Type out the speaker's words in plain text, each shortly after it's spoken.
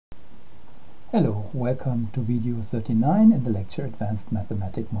Hello, welcome to video 39 in the lecture Advanced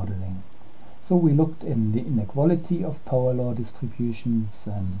Mathematic Modeling. So we looked in the inequality of power law distributions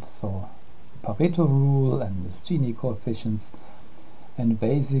and saw the Pareto rule and the Gini coefficients, and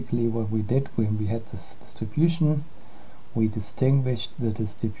basically what we did when we had this distribution, we distinguished the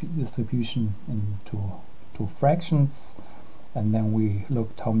distribution into two fractions, and then we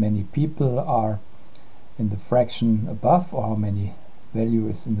looked how many people are in the fraction above, or how many value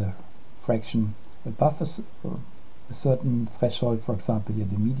is in the fraction above a certain threshold, for example here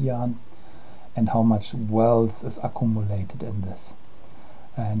the median, and how much wealth is accumulated in this.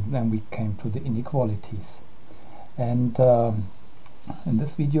 And then we came to the inequalities. And in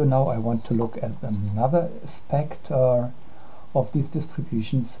this video now I want to look at another aspect of these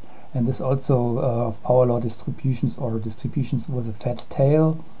distributions, and this also of power law distributions, or distributions with a fat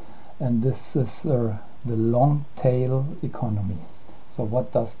tail, and this is the long tail economy. So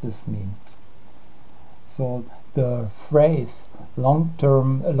what does this mean? So the phrase long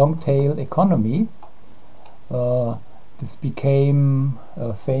tail economy, this became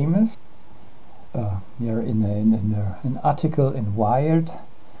famous here in an article in Wired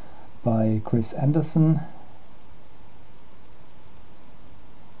by Chris Anderson.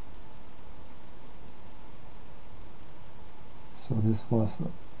 So this was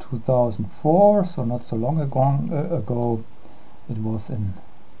 2004, so not so long ago. It was in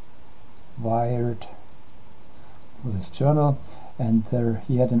Wired, this journal, and there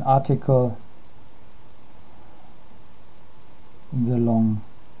he had an article, the long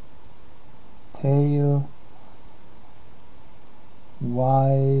tail,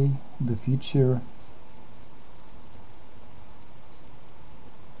 why the future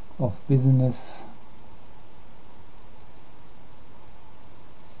of business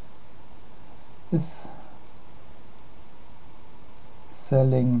is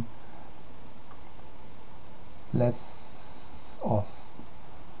selling less of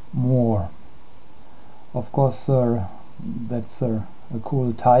more. Of course, that's a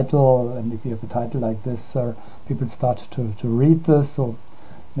cool title, and if you have a title like this, people start to read this. So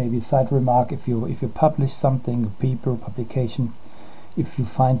maybe side remark, if you publish something, a paper, publication, if you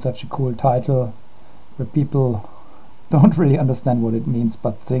find such a cool title where people don't really understand what it means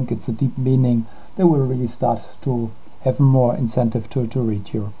but think it's a deep meaning, they will really start to have more incentive to read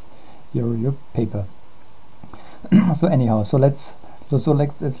your paper. So anyhow, so let's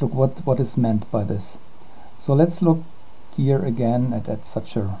look what is meant by this. So let's look here again at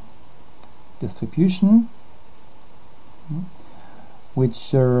such a distribution,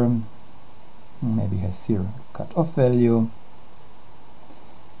 which maybe has here a cut-off value,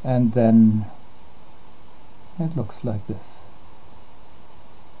 and then it looks like this.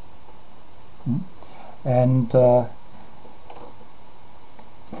 And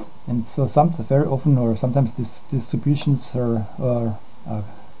so very often, or sometimes, these distributions are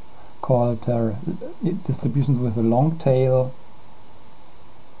called distributions with a long tail,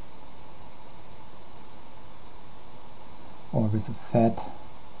 or with a fat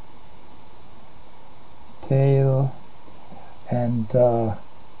tail, and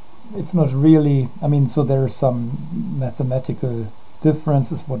it's not really, I mean, so there are some mathematical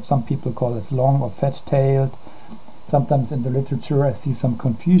differences, what some people call as long or fat-tailed. Sometimes in the literature I see some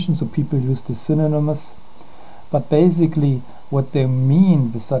confusion, so people use the synonymous. But basically what they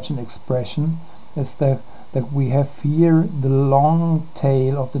mean with such an expression is that we have here the long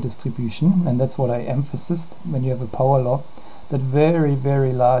tail of the distribution, and that's what I emphasized when you have a power law, that very,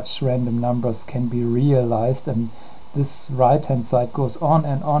 very large random numbers can be realized, and this right hand side goes on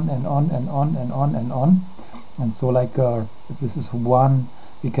and on and on and on and on and on. And so like if this is 1,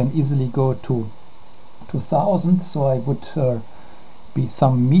 we can easily go to 2000, so I would be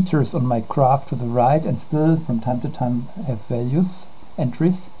some meters on my graph to the right, and still from time to time have values,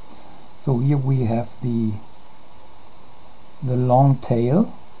 entries. So here we have the long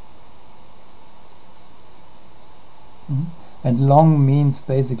tail, and long means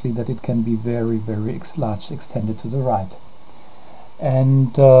basically that it can be very, very large, extended to the right.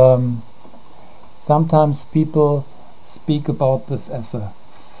 And sometimes people speak about this as a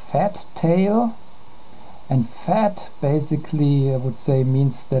fat tail. And fat basically, I would say,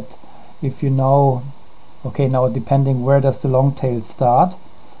 means that if you know, okay, now depending where does the long tail start,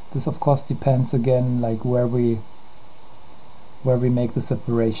 this of course depends again like where we make the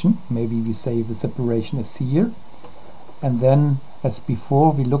separation. Maybe we say the separation is here, and then as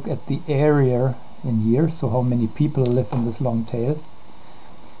before we look at the area in here, so how many people live in this long tail.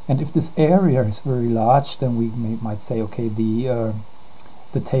 And if this area is very large, then we might say, okay, the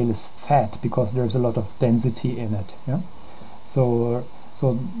tail is fat because there's a lot of density in it. Yeah. So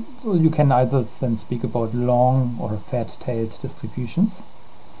So you can either then speak about long or fat-tailed distributions.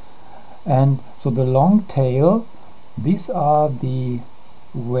 And so the long tail, these are the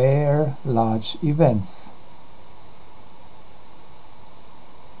rare large events.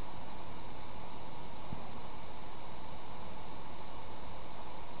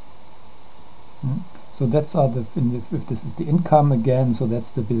 So that's if this is the income again, so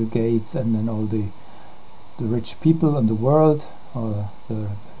that's the Bill Gates and then all the rich people in the world, or the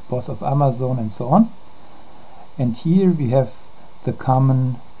boss of Amazon and so on. And here we have the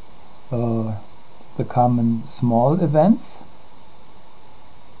common small events.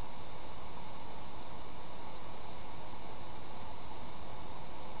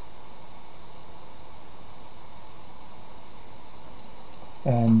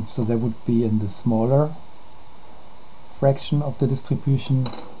 And so that would be in the smaller fraction of the distribution.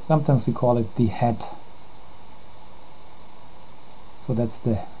 Sometimes we call it the head. So that's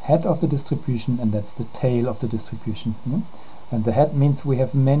the head of the distribution, and that's the tail of the distribution. And the head means we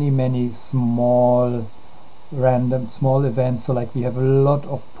have many small random small events. So like we have a lot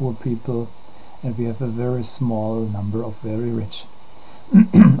of poor people and we have a very small number of very rich.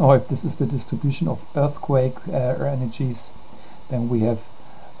 Or if this is the distribution of earthquake energies, then we have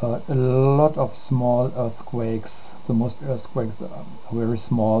a lot of small earthquakes. So most earthquakes are very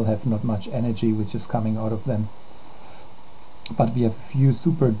small, have not much energy which is coming out of them. But we have a few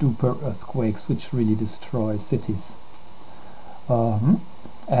super duper earthquakes which really destroy cities. And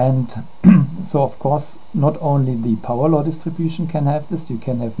so of course not only the power law distribution can have this, you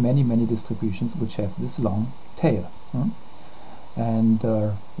can have many distributions which have this long tail. And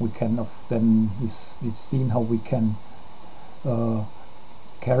we can we've seen how we can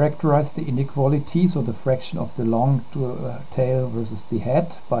characterize the inequality, so the fraction of the long tail versus the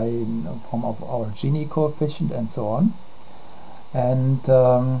head, by in the form of our Gini coefficient and so on. And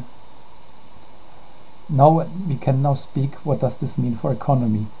now we can speak what does this mean for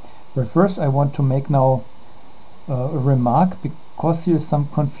economy. But first I want to make now a remark, because here is some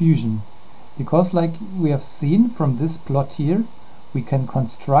confusion. Because like we have seen from this plot here, we can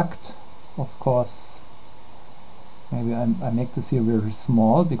construct, of course, maybe I make this here very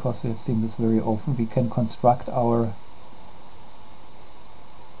small because we have seen this very often, we can construct our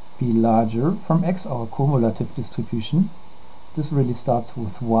P larger from X, our cumulative distribution. This really starts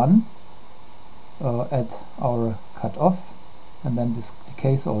with 1 at our cutoff, and then this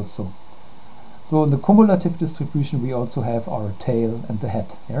decays also. So in the cumulative distribution we also have our tail and the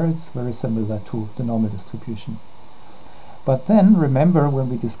head. Here it's very similar to the normal distribution. But then remember, when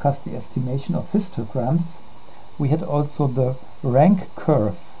we discussed the estimation of histograms, we had also the rank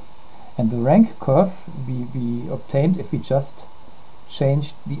curve. And the rank curve we obtained if we just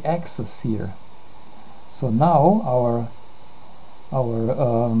changed the axis here. So now our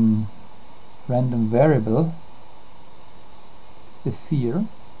random variable is here,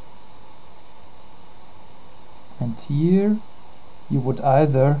 and here you would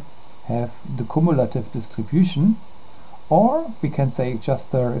either have the cumulative distribution, or we can say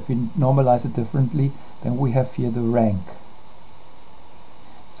just if we normalize it differently, then we have here the rank.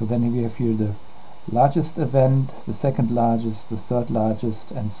 So then we have here the largest event, the second largest, the third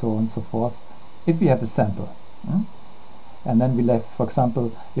largest, and so on and so forth, if we have a sample. And then we have, for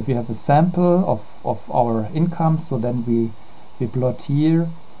example, if we have a sample of our income, so then we plot here,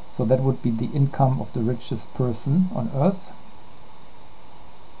 so that would be the income of the richest person on earth.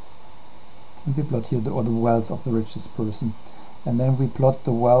 And we plot here the wealth of the richest person. And then we plot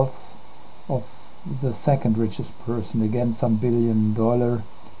the wealth of the second richest person, again some $1 billion,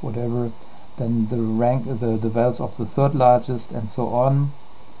 whatever. Then the rank, the wealth of the third largest, and so on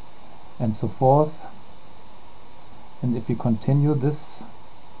and so forth. And if we continue this,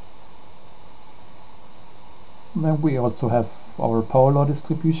 then we also have our power law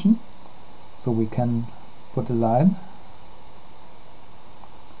distribution. So we can put a line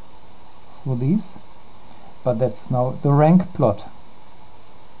through these, but that's now the rank plot.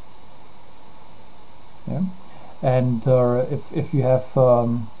 Yeah. And if you have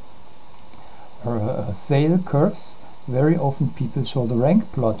sale curves, very often people show the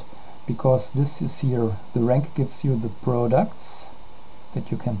rank plot, because this is here, the rank gives you the products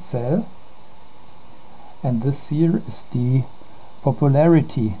that you can sell, and this here is the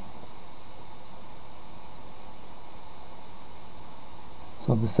popularity.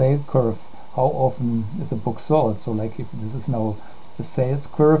 So the sale curve, how often is a book sold? So like if this is now the sales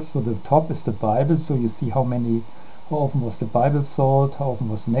curve, so the top is the Bible, so you see how often was the Bible sold, how often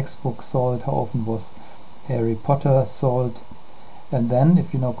was the next book sold, how often was Harry Potter sold. And then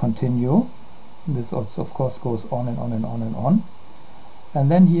if you now continue, this also of course goes on and on and on and on. And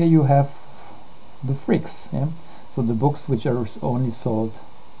then here you have the freaks, yeah? So the books which are only sold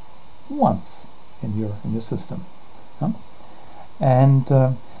once in your system. Huh? And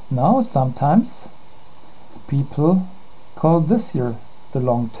now sometimes people call this here the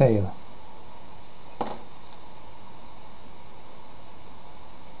long tail.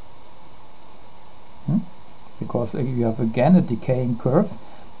 Because you have again a decaying curve,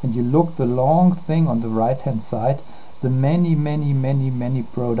 and you look the long thing on the right hand side, the many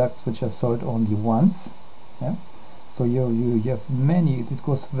products which are sold only once. Yeah? So you have many, it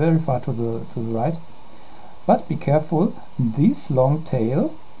goes very far to the right. But be careful, this long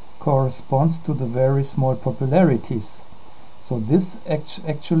tail corresponds to the very small popularities. So this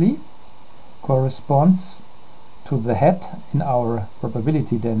actually corresponds to the head in our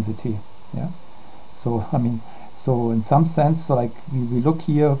probability density. Yeah. So I mean, so in some sense, so like we look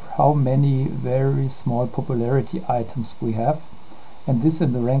here how many very small popularity items we have, and this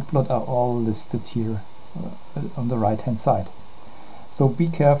in the rank plot are all listed here on the right hand side. So be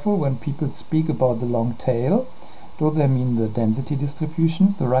careful when people speak about the long tail. Do they mean the density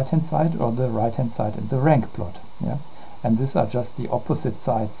distribution, the right hand side, or the right hand side in the rank plot? Yeah, and these are just the opposite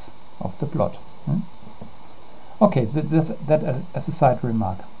sides of the plot. Okay, that as a side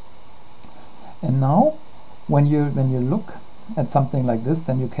remark. And now, when you look at something like this,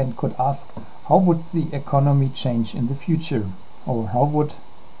 then you could ask, how would the economy change in the future, or how would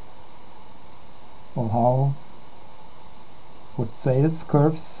sales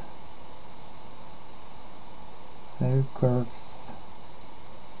curves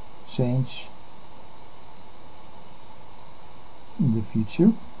change in the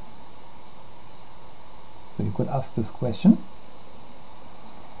future? So you could ask this question.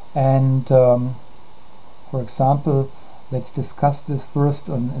 And for example, let's discuss this first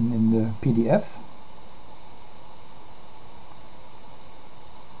in the PDF.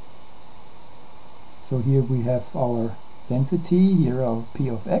 So here we have our density, here our P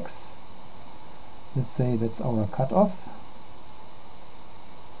of x. Let's say that's our cutoff.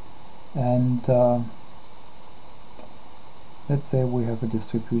 And let's say we have a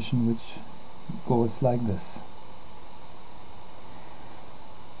distribution which goes like this.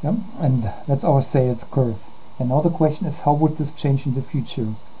 Yeah, and that's our sales curve. And now the question is, how would this change in the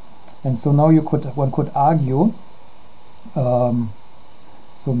future? And so now one could argue,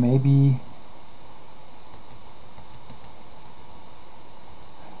 so maybe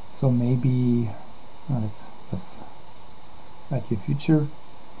let's write your future.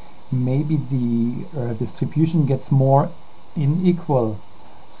 Maybe the distribution gets more unequal.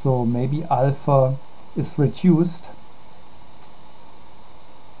 So maybe alpha is reduced.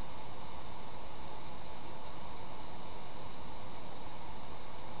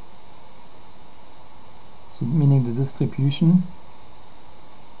 So meaning the distribution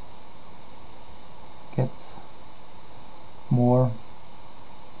gets more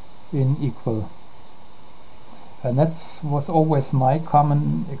unequal. And that was always my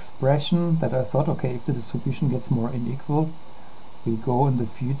common expression, that I thought, okay, if the distribution gets more unequal, we go in the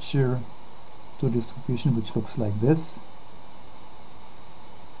future to a distribution which looks like this.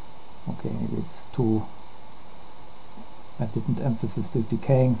 Okay, maybe it's too, I didn't emphasize the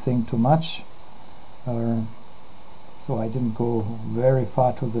decaying thing too much, so I didn't go very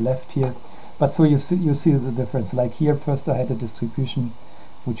far to the left here. But so you see the difference. Like here, first I had a distribution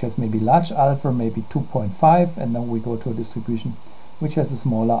which has maybe large alpha, maybe 2.5, and then we go to a distribution which has a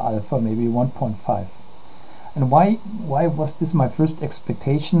smaller alpha, maybe 1.5. And why was this my first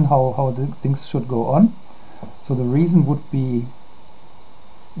expectation, how the things should go on? So the reason would be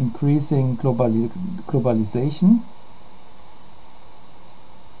increasing globalization.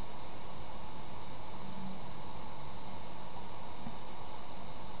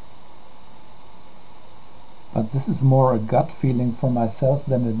 But this is more a gut feeling for myself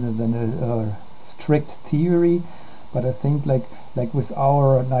than a strict theory. But I think like with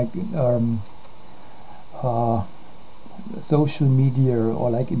our social media, or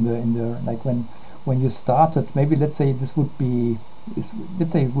like in the like when you started, maybe let's say this would be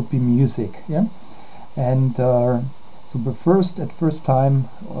let's say it would be music, yeah. And so at first time,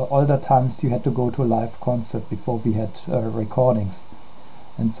 older times, you had to go to a live concert before we had recordings.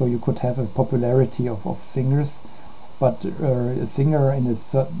 And so you could have a popularity of singers, but a singer in a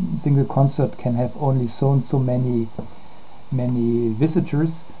certain single concert can have only so many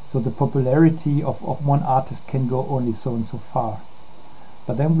visitors, so the popularity of one artist can go only so far.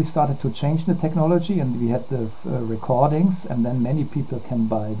 But then we started to change the technology, and we had the recordings, and then many people can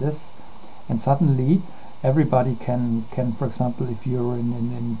buy this, and suddenly everybody can, for example, if you're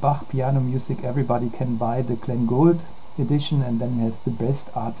in Bach piano music, everybody can buy the Glenn Gould edition, and then it has the best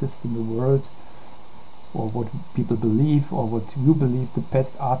artist in the world, or what people believe, or what you believe the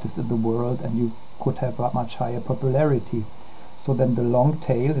best artist in the world, and you could have a much higher popularity. So then the long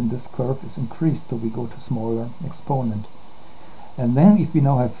tail in this curve is increased, so we go to smaller exponent. And then if we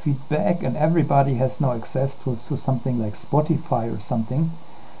now have feedback and everybody has now access to something like Spotify or something,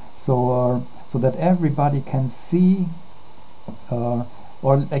 so that everybody can see, or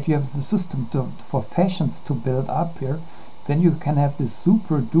like you have the system for fashions to build up here, then you can have these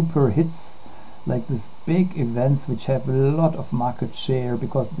super duper hits, like these big events which have a lot of market share,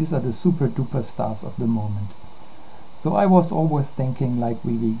 because these are the super duper stars of the moment. So I was always thinking like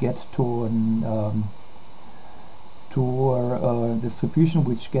we get to an distribution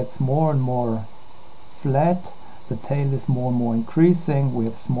which gets more and more flat, the tail is more and more increasing, we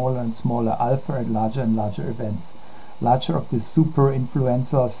have smaller and smaller alpha and larger events, larger of the super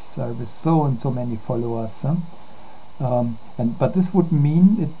influencers with so and so many followers. But this would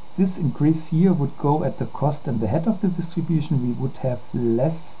mean this increase here would go at the cost and the head of the distribution. We would have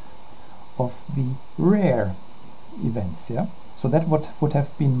less of the rare events. Yeah, so that would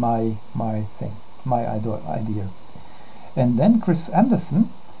have been my idea. And then Chris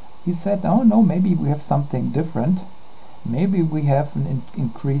Anderson, he said, oh no, maybe we have something different. Maybe we have an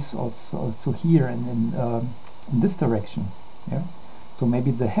increase also here in this direction. Yeah, so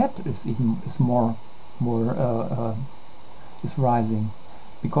maybe the head is more is rising.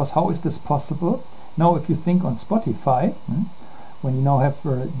 Because how is this possible? Now, if you think on Spotify, when you now have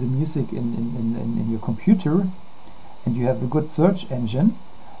the music in your computer, and you have a good search engine,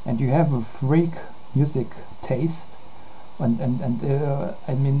 and you have a freak music taste, and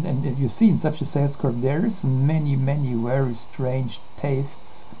you see in such a sales curve there is many very strange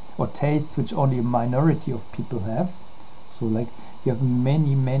tastes, or tastes which only a minority of people have. So like you have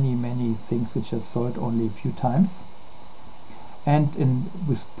many things which are sold only a few times, and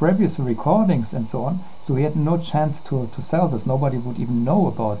with previous recordings and so on, so we had no chance to sell this. Nobody would even know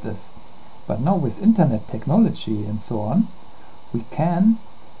about this. But now with internet technology and so on, we can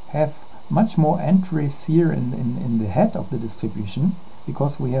have much more entries here in the head of the distribution,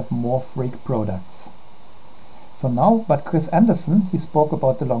 because we have more freak products. So now, but Chris Anderson, he spoke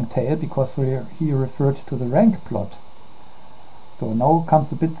about the long tail because he referred to the rank plot. So now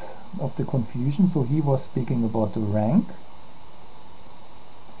comes a bit of the confusion. So he was speaking about the rank.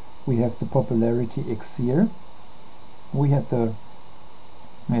 We have the popularity X here. We had the,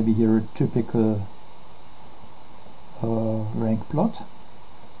 maybe here a typical rank plot.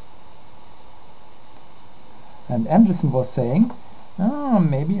 And Anderson was saying,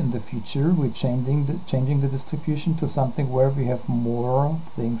 maybe in the future we're changing the distribution to something where we have more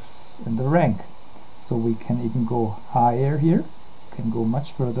things in the rank. So we can even go higher here, can go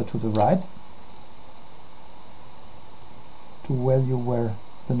much further to the right, to value where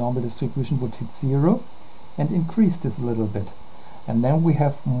the normal distribution would hit 0, and increase this a little bit. And then we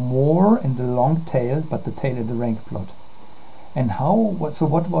have more in the long tail, but the tail in the rank plot. And so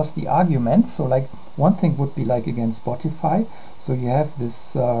what was the argument? So like one thing would be like against Spotify. So you have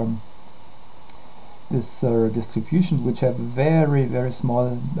this distribution which have very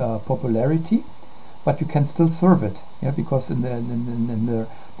small popularity, but you can still serve it. Yeah, because in the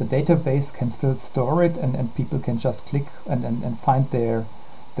database can still store it, and people can just click and find their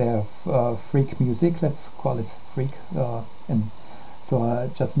freak music. Let's call it freak. And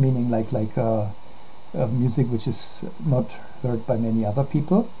so just meaning like music which is not heard by many other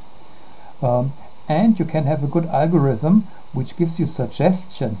people, and you can have a good algorithm which gives you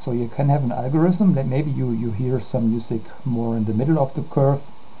suggestions. So you can have an algorithm that maybe you hear some music more in the middle of the curve,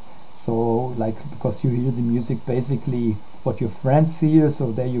 so like because you hear the music basically what your friends hear,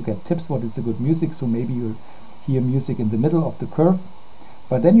 so there you get tips what is the good music. So maybe you hear music in the middle of the curve,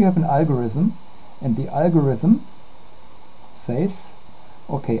 but then you have an algorithm, and the algorithm says,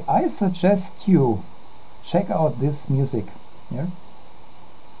 okay, I suggest you check out this music. Yeah.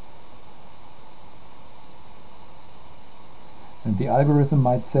 And the algorithm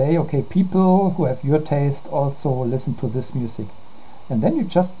might say, okay, people who have your taste also listen to this music. And then you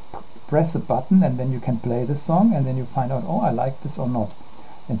just press a button, and then you can play the song, and then you find out, oh, I like this or not.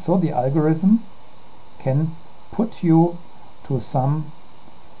 And so the algorithm can put you to some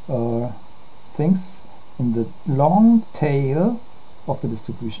things in the long tail of the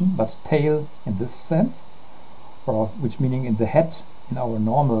distribution, but tail in this sense, or which meaning in the head in our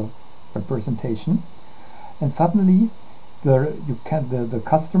normal representation, and suddenly the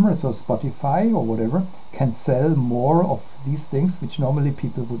customer, so Spotify or whatever, can sell more of these things which normally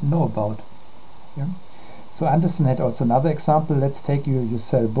people wouldn't know about. Yeah. So Anderson had also another example. Let's take you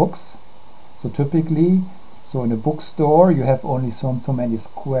sell books. So typically, So in a bookstore you have only so many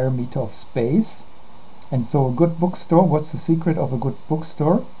square meter of space, and so a good bookstore, what's the secret of a good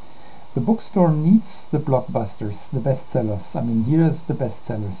bookstore? The bookstore needs the blockbusters, the bestsellers. I mean, here's the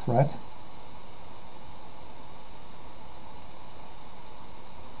bestsellers, right?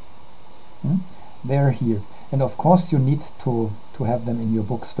 They're here, and of course you need to have them in your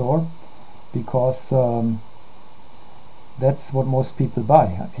bookstore, because that's what most people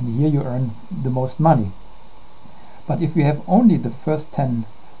buy, and here you earn the most money. But if you have only the first 10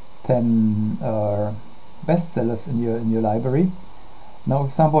 bestsellers in your library, now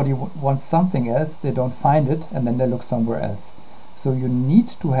if somebody wants something else, they don't find it, and then they look somewhere else. So you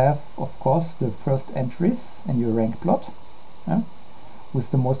need to have, of course, the first entries in your rank plot, with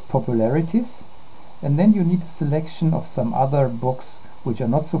the most popularities, and then you need a selection of some other books which are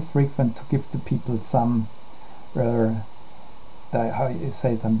not so frequent, to give the people some how you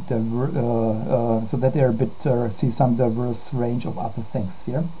say them, so that they're a bit see some diverse range of other things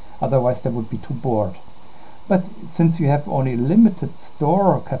here. Otherwise they would be too bored. But since you have only limited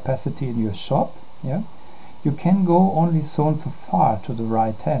store capacity in your shop, you can go only so and so far to the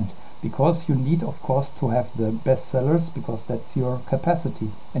right hand, because you need, of course, to have the bestsellers, because that's your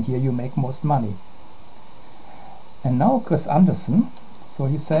capacity, and here you make most money. And now Chris Anderson, so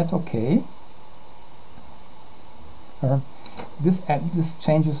he said, okay, this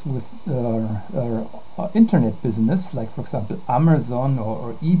changes with internet business, like for example Amazon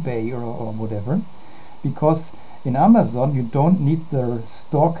or eBay or whatever, because in Amazon you don't need the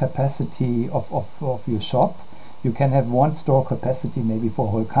store capacity of your shop. You can have one store capacity maybe for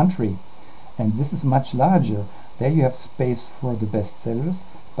a whole country, and this is much larger. There you have space for the bestsellers,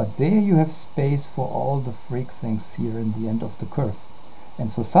 but there you have space for all the freak things here in the end of the curve. And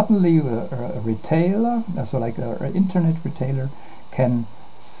so suddenly a retailer, so like an internet retailer, can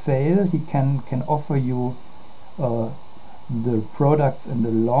sell, he can offer you the products in the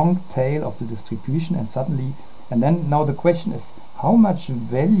long tail of the distribution, and then now the question is, how much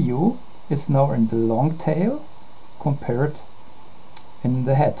value is now in the long tail compared in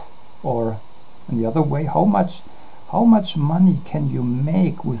the head? Or in the other way, how much money can you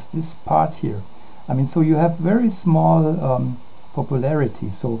make with this part here? I mean, so you have very small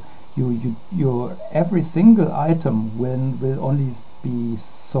popularity, so you every single item will only be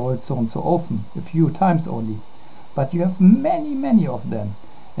sold so and so often, a few times only, but you have many of them.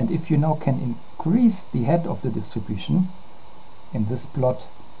 And if you now can increase the head of the distribution, in this plot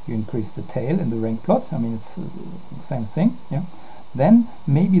you increase the tail, in the rank plot, I mean it's the same thing, then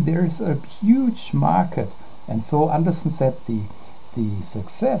maybe there is a huge market. And so Anderson said the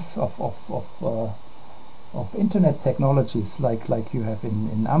success of internet technologies like you have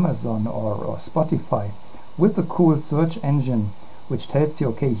in Amazon or Spotify, with a cool search engine which tells you,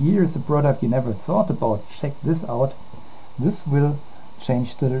 okay, here is a product you never thought about, check this out. This will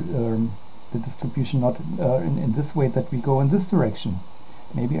change the distribution, not in this way that we go in this direction.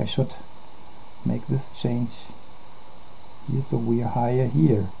 Maybe I should make this change here, so we are higher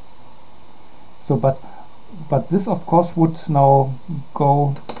here. So but this of course would now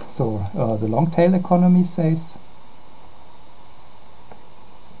go, so the long tail economy says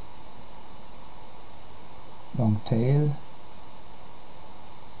long tail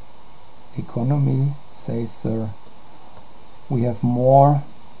economy says we have more,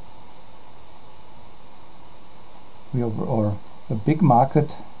 or a big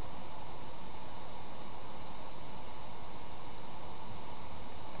market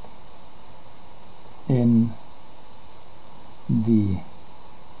in the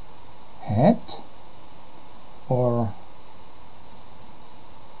head or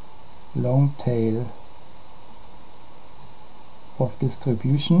long tail of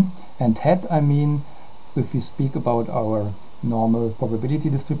distribution. And head, I mean, if we speak about our normal probability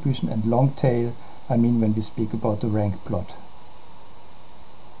distribution, and long tail, I mean when we speak about the rank plot.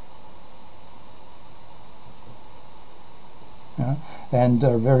 And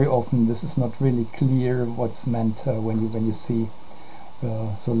very often this is not really clear what's meant when you see.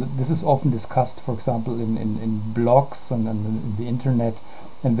 So this is often discussed, for example, in blogs and in the internet,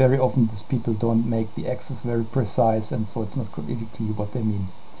 and very often these people don't make the axis very precise, and so it's not completely clear what they mean.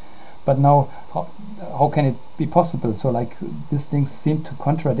 But now, how can it be possible? So like these things seem to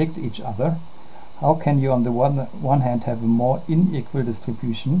contradict each other. How can you on the one hand have a more unequal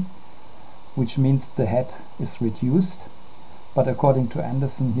distribution, which means the head is reduced, but according to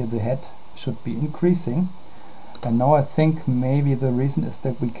Anderson here the head should be increasing? And now I think maybe the reason is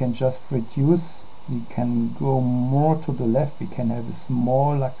that we can just reduce, we can go more to the left, we can have a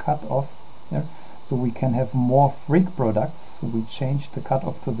smaller cutoff there, so we can have more freak products. So we change the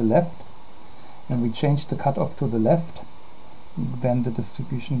cutoff to the left, and we change the cutoff to the left, then the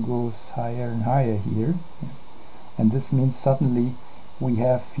distribution goes higher and higher here, and this means suddenly we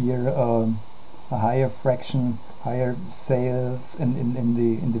have here a higher fraction, higher sales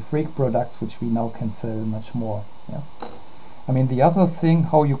in the freak products, which we now can sell much more. Yeah. I mean, the other thing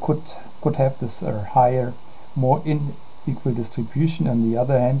how you could have this higher, more unequal distribution on the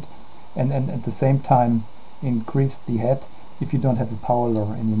other hand, and at the same time increase the head, if you don't have a power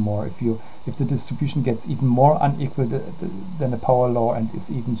law anymore. If the distribution gets even more unequal than a power law and is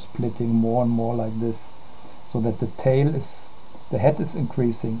even splitting more and more like this, so that the head is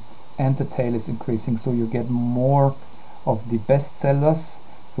increasing and the tail is increasing, so you get more of the best sellers,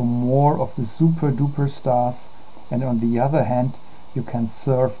 so more of the super duper stars, and on the other hand you can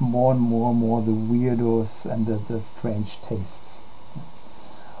serve more and more the weirdos and the strange tastes.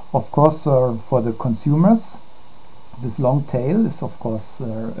 Of course, for the consumers, this long tail is of course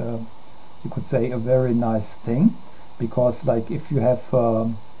you could say a very nice thing, because like if you have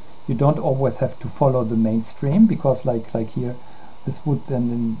you don't always have to follow the mainstream, because like here this would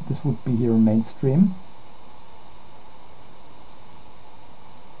be here mainstream.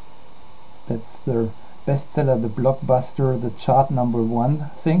 That's the bestseller, the blockbuster, the chart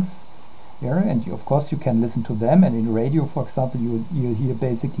 #1 things here, and of course you can listen to them, and in radio, for example, you hear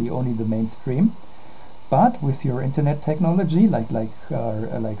basically only the mainstream. But with your internet technology, like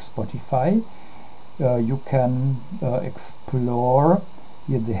Spotify, you can explore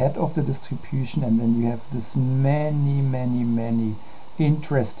here the head of the distribution, and then you have this many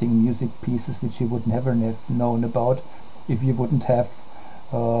interesting music pieces which you would never have known about if you wouldn't have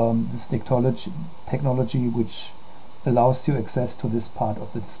this technology which allows you access to this part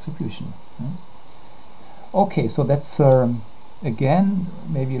of the distribution. Okay, so that's again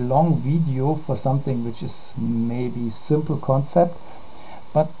maybe a long video for something which is maybe simple concept,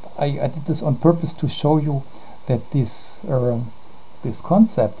 but I did this on purpose to show you that this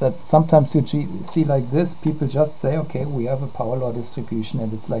concept, that sometimes you see like this, people just say, okay, we have a power law distribution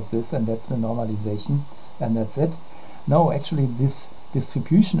and it's like this, and that's the normalization and that's it. No, actually this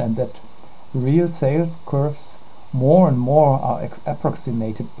distribution and that real sales curves more and more are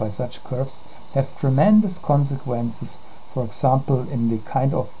approximated by such curves have tremendous consequences, for example in the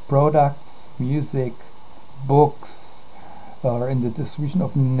kind of products, music, books, or in the distribution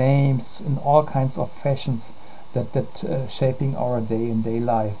of names, in all kinds of fashions that shaping our day-and-day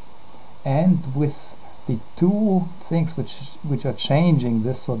life. And with the two things which are changing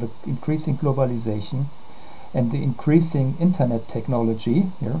this, so the increasing globalization and the increasing internet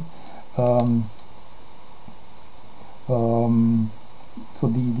technology here, so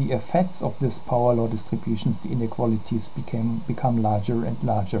the effects of this power law distributions, the inequalities become larger and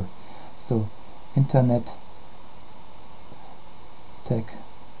larger. So internet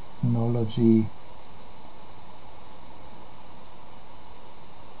technology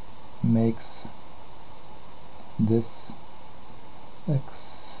makes this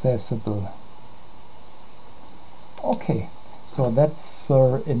accessible. Okay, so that's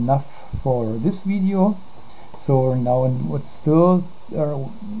enough for this video. So now what's still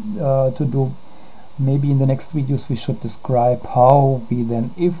to do, maybe in the next videos we should describe how we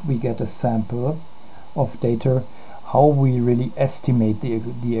then, if we get a sample of data, how we really estimate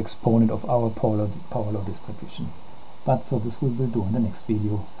the exponent of our power law distribution. But so this we will do in the next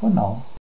video. For now,